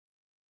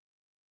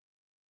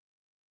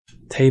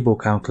Table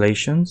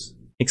calculations,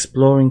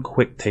 exploring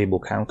quick table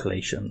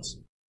calculations.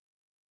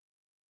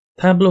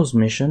 Tableau's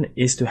mission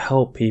is to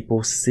help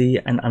people see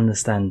and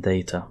understand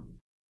data,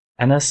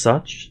 and as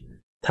such,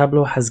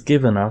 Tableau has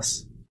given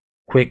us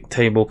quick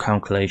table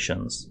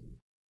calculations.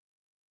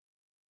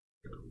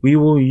 We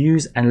will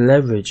use and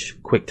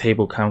leverage quick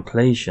table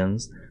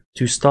calculations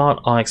to start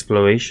our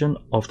exploration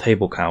of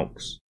table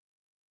calcs.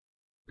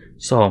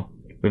 So,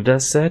 with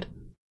that said,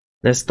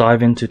 let's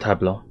dive into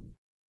Tableau.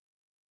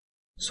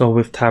 So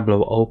with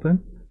Tableau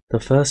open, the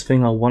first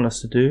thing I want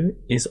us to do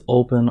is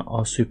open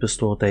our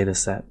Superstore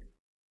dataset.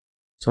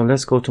 So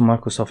let's go to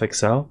Microsoft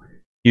Excel.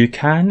 You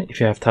can, if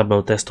you have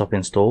Tableau Desktop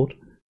installed,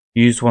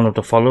 use one of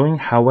the following.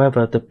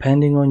 However,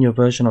 depending on your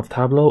version of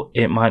Tableau,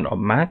 it might not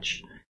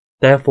match.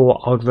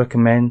 Therefore, I would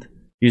recommend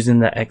using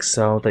the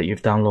Excel that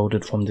you've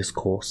downloaded from this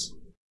course.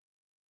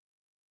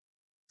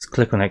 Let's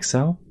click on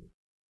Excel,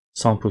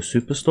 sample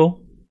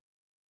Superstore.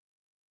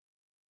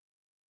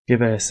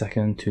 Give it a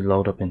second to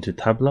load up into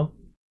Tableau.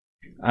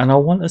 And I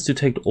want us to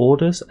take the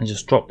orders and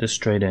just drop this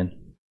straight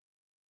in.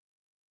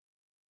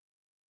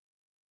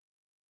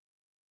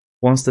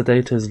 Once the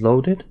data is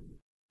loaded,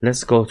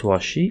 let's go to our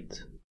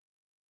sheet.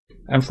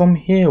 And from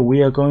here,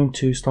 we are going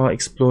to start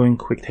exploring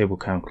quick table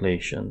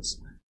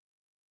calculations.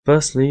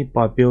 Firstly,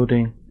 by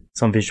building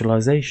some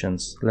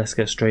visualizations. Let's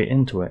get straight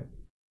into it.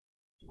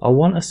 I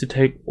want us to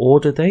take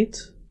order date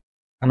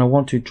and I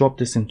want to drop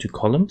this into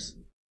columns.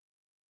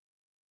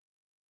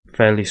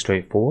 Fairly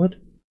straightforward.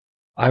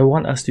 I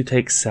want us to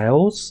take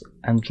sales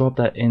and drop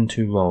that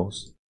into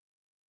rows.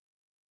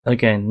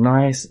 Again,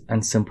 nice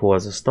and simple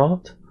as a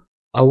start.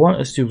 I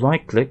want us to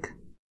right click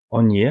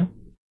on year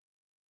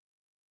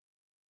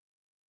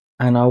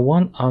and I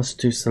want us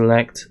to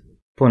select,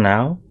 for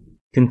now,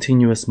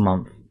 continuous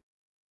month.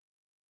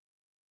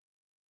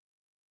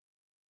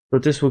 So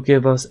this will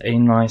give us a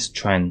nice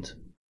trend.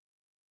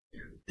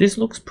 This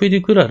looks pretty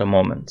good at the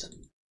moment.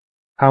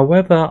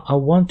 However, I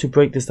want to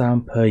break this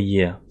down per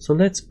year. So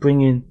let's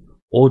bring in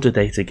order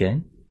date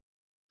again,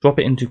 drop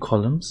it into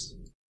columns.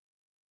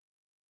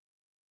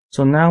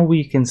 So now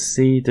we can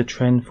see the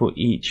trend for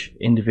each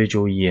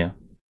individual year.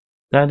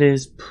 That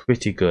is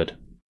pretty good.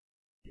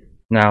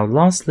 Now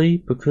lastly,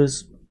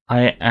 because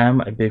I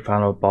am a big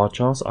fan of bar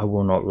charts, I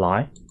will not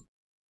lie.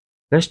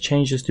 Let's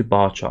change this to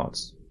bar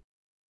charts.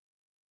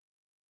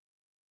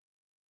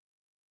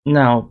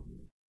 Now,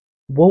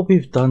 what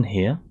we've done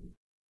here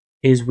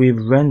is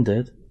we've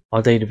rendered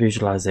our data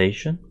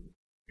visualization.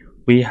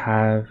 We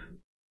have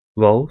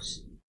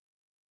rows,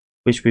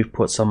 which we've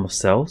put sum of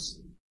cells.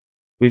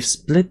 We've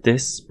split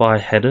this by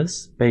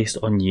headers based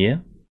on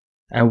year,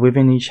 and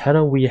within each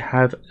header we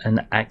have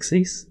an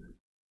axis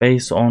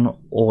based on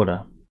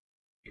order.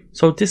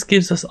 So this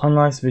gives us a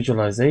nice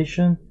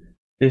visualization.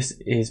 This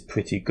is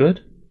pretty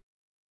good.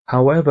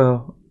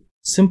 However,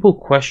 simple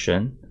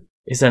question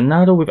is that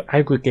now that we've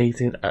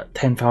aggregated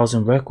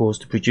 10,000 records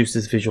to produce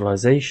this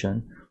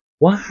visualization,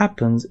 what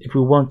happens if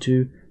we want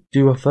to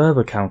do a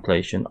further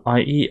calculation,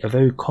 i.e. a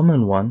very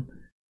common one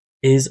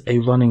is a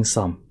running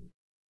sum.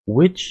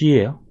 Which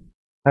year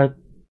had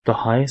the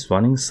highest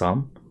running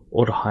sum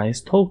or the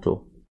highest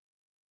total?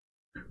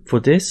 For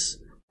this,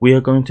 we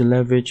are going to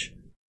leverage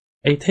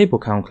a table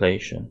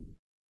calculation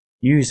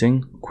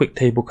using quick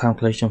table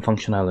calculation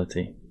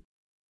functionality.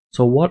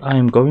 So what I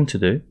am going to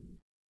do,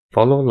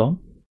 follow along,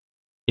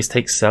 is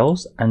take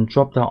cells and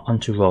drop that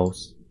onto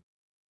rows.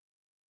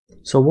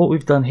 So what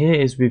we've done here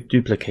is we've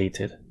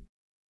duplicated.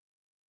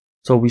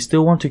 So we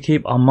still want to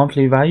keep our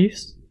monthly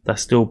values.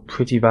 That's still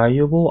pretty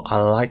valuable.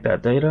 I like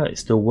that data. It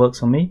still works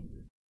for me.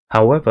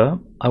 However,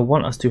 I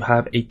want us to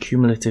have a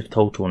cumulative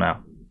total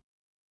now.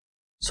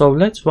 So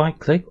let's right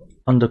click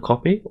on the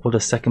copy or the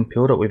second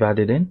field that we've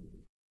added in.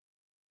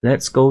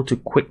 Let's go to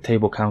quick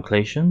table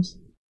calculations.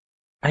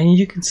 And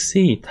you can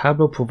see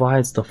Tableau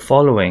provides the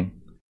following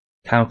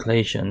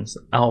calculations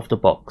out of the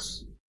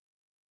box.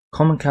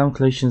 Common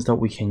calculations that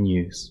we can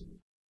use.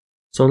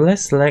 So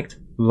let's select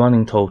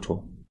running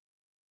total.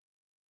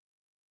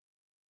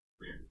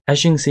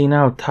 As you can see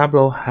now,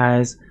 Tableau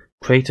has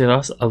created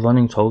us a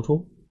running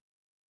total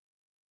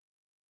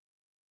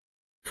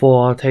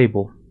for our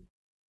table.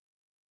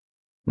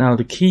 Now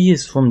the key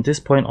is from this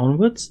point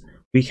onwards,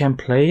 we can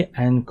play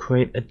and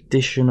create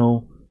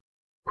additional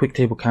quick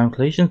table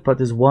calculations, but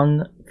there's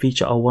one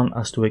feature I want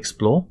us to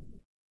explore.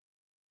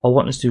 I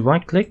want us to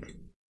right click.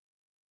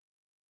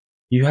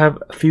 You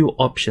have a few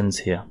options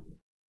here.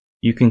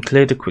 You can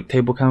clear the quick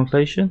table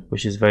calculation,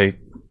 which is very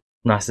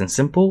nice and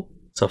simple,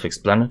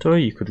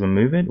 self-explanatory. You could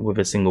remove it with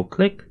a single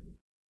click.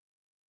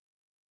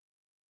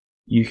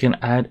 You can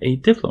add a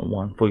different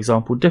one, for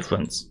example,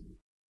 difference.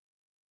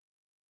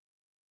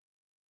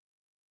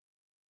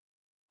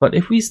 But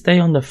if we stay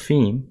on the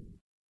theme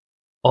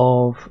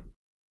of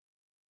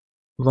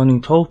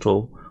running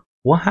total,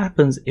 what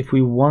happens if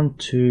we want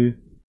to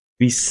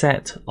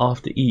reset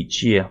after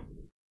each year?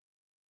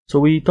 So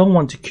we don't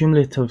want a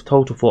cumulative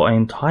total for an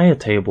entire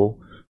table,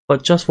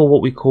 but just for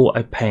what we call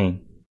a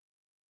pane.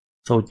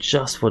 So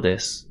just for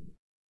this.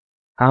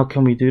 How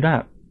can we do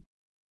that?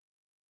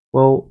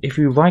 Well, if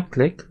we right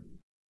click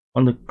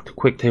on the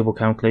quick table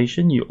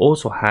calculation, you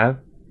also have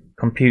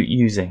compute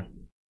using.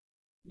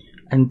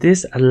 And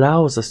this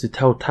allows us to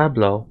tell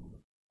Tableau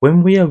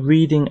when we are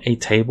reading a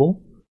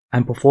table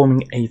and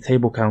performing a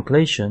table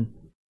calculation,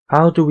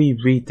 how do we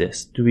read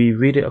this? Do we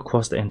read it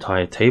across the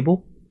entire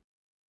table?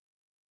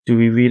 Do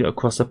we read it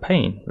across a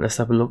pane? Let's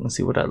have a look and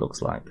see what that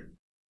looks like.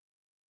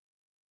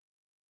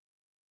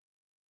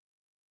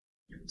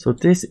 So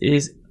this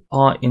is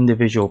our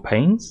individual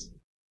panes.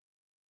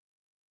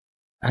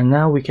 And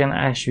now we can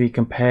actually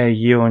compare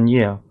year on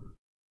year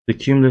the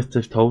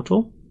cumulative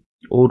total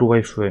all the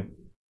way through.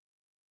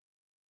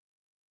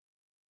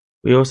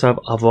 We also have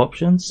other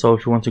options, so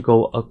if you want to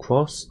go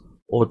across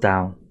or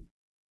down.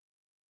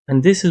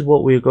 And this is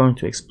what we're going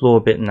to explore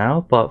a bit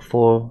now, but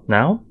for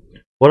now,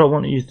 what I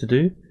want you to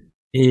do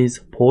is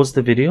pause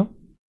the video.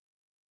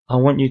 I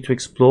want you to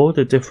explore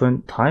the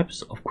different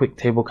types of quick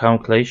table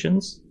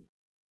calculations.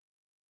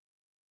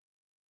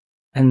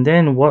 And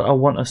then what I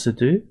want us to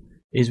do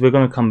is we're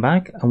going to come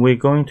back and we're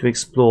going to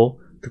explore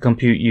the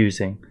compute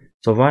using.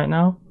 So right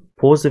now,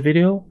 pause the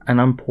video and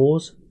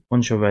unpause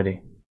once you're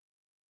ready.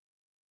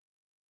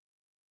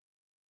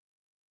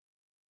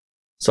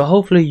 So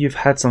hopefully you've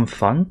had some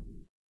fun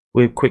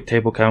with quick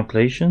table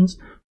calculations,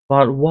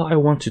 but what I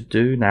want to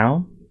do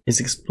now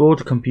is explore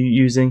the compute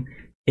using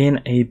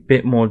in a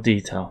bit more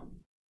detail.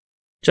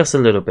 Just a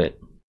little bit.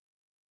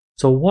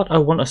 So what I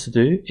want us to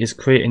do is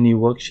create a new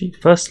worksheet.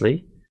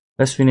 Firstly,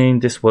 let's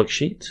rename this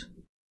worksheet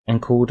and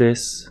call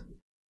this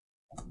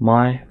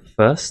My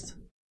First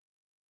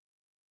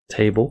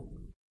Table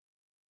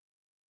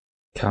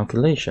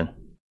Calculation.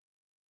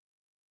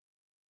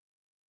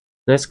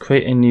 Let's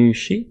create a new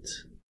sheet.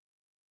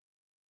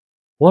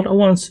 What I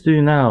want us to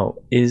do now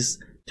is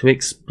to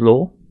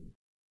explore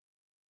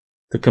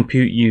the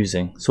compute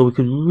using, so we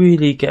could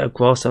really get a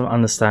grasp and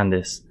understand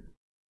this.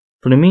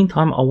 For the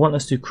meantime, I want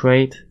us to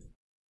create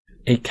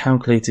a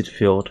calculated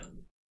field.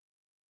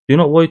 Do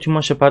not worry too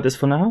much about this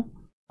for now.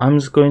 I'm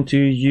just going to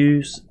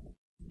use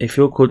a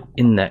field called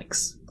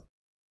index.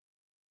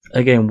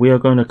 Again, we are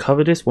going to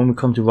cover this when we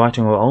come to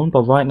writing our own,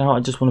 but right now I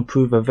just want to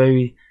prove a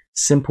very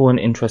simple and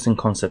interesting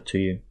concept to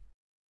you.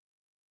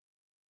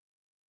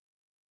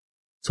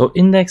 So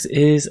index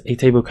is a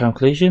table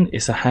calculation.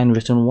 It's a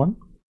handwritten one,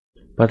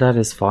 but that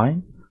is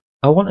fine.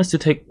 I want us to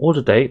take all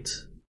the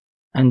dates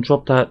and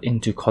drop that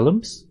into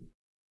columns.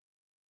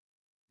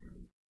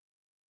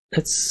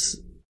 Let's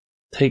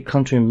take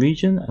country and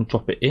region and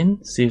drop it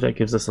in, see if that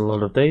gives us a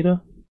lot of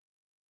data.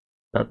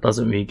 That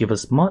doesn't really give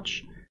us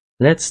much.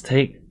 Let's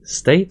take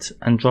state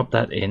and drop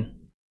that in.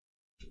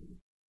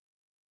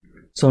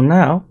 So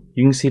now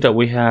you can see that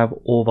we have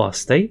all of our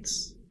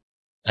states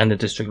and the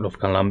District of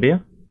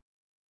Columbia,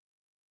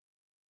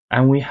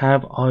 and we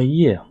have our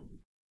year.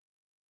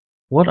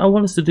 What I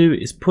want us to do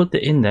is put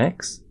the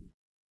index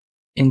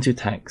into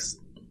text.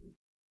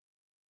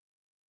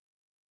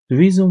 The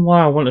reason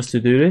why I want us to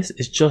do this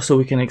is just so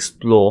we can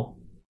explore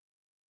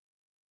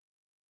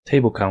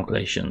table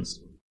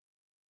calculations.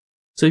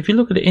 So if you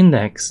look at the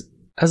index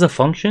as a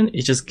function,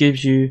 it just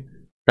gives you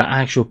the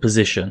actual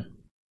position.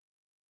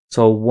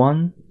 So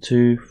 1,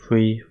 2,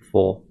 3,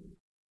 4.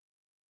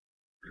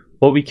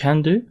 What we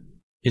can do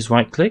is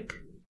right click.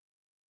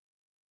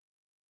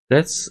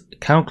 Let's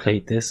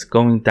calculate this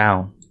going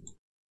down.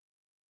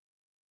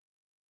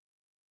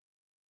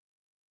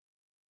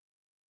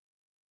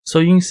 So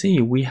you can see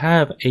we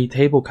have a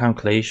table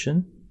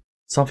calculation,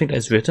 something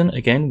that's written.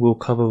 Again, we'll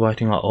cover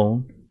writing our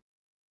own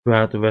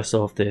throughout the rest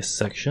of this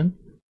section.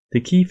 The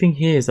key thing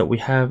here is that we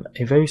have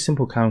a very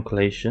simple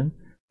calculation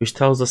which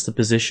tells us the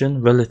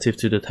position relative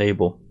to the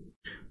table.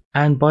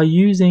 And by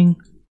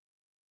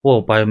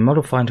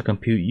modifying the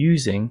compute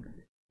using,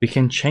 we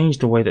can change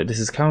the way that this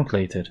is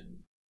calculated.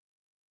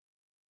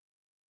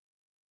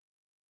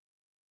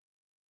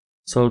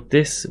 So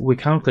this, we're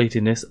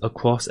calculating this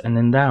across and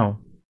then down.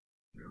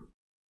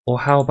 Or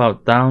how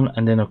about down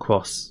and then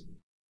across?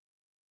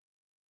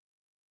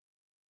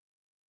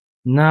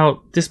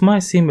 Now this might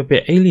seem a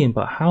bit alien,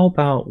 but how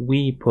about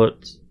we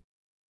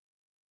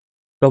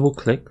double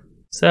click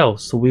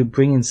cells, so we're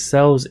bringing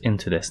cells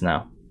into this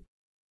now.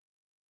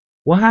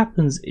 What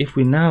happens if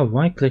we now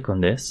right click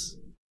on this,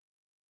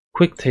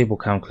 quick table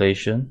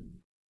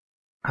calculation,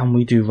 and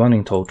we do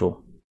running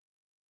total?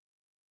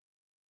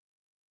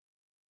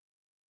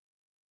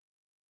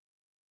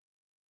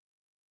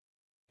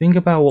 Think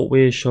about what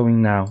we're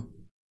showing now.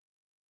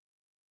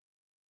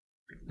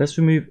 Let's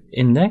remove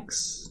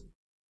index.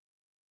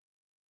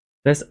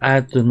 Let's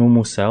add the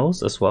normal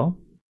cells as well.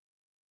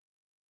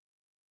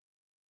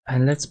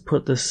 And let's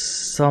put the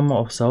sum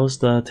of cells,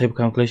 the table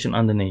calculation,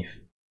 underneath.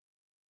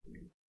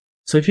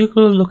 So if you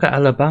go look at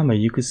Alabama,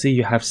 you can see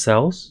you have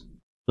cells.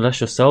 So that's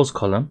your cells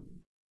column.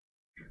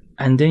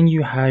 And then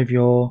you have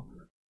your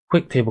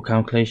quick table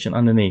calculation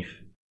underneath.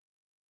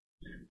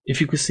 If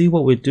you could see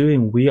what we're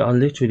doing, we are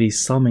literally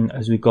summing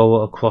as we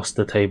go across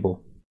the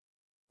table,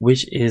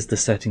 which is the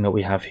setting that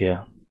we have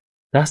here.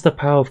 That's the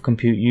power of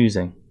compute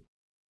using.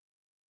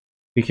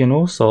 We can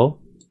also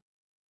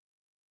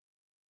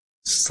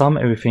sum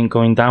everything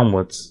going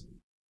downwards.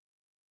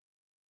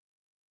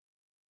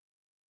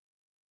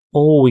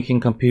 or we can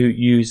compute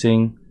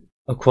using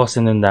a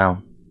crossing and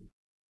down.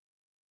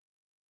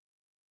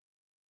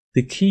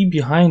 The key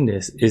behind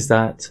this is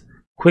that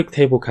quick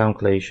table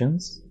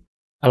calculations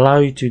allow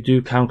you to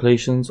do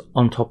calculations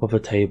on top of a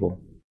table.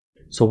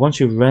 So once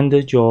you've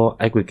rendered your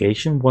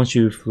aggregation, once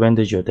you've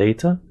rendered your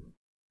data,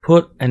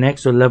 put an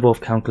extra level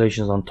of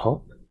calculations on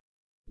top.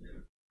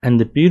 And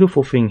the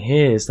beautiful thing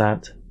here is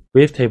that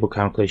with table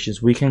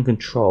calculations, we can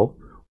control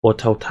or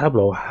tell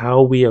Tableau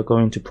how we are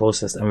going to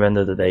process and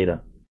render the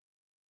data.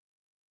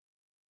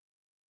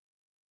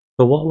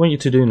 So what I want you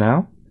to do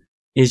now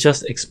is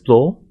just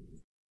explore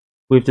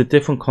with the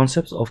different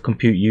concepts of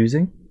compute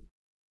using.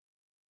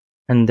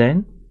 And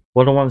then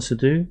what I want us to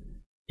do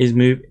is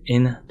move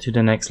into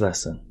the next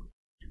lesson.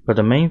 But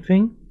the main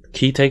thing, the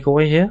key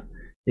takeaway here,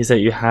 is that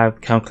you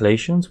have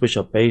calculations which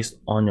are based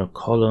on your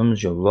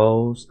columns, your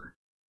rows,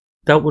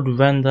 that would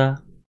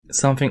render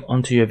something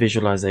onto your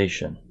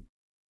visualization.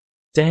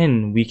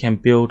 Then we can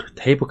build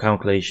table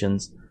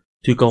calculations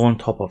to go on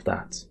top of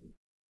that.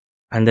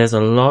 And there's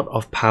a lot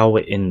of power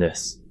in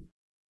this.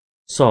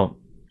 So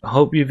I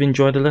hope you've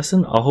enjoyed the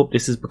lesson. I hope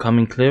this is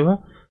becoming clearer.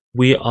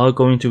 We are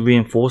going to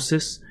reinforce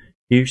this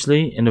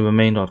hugely in the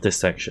remainder of this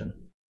section,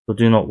 so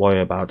do not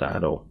worry about that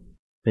at all.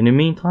 In the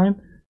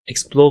meantime,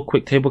 explore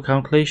quick table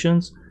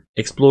calculations,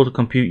 explore the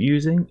compute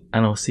using,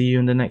 and I'll see you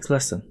in the next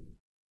lesson.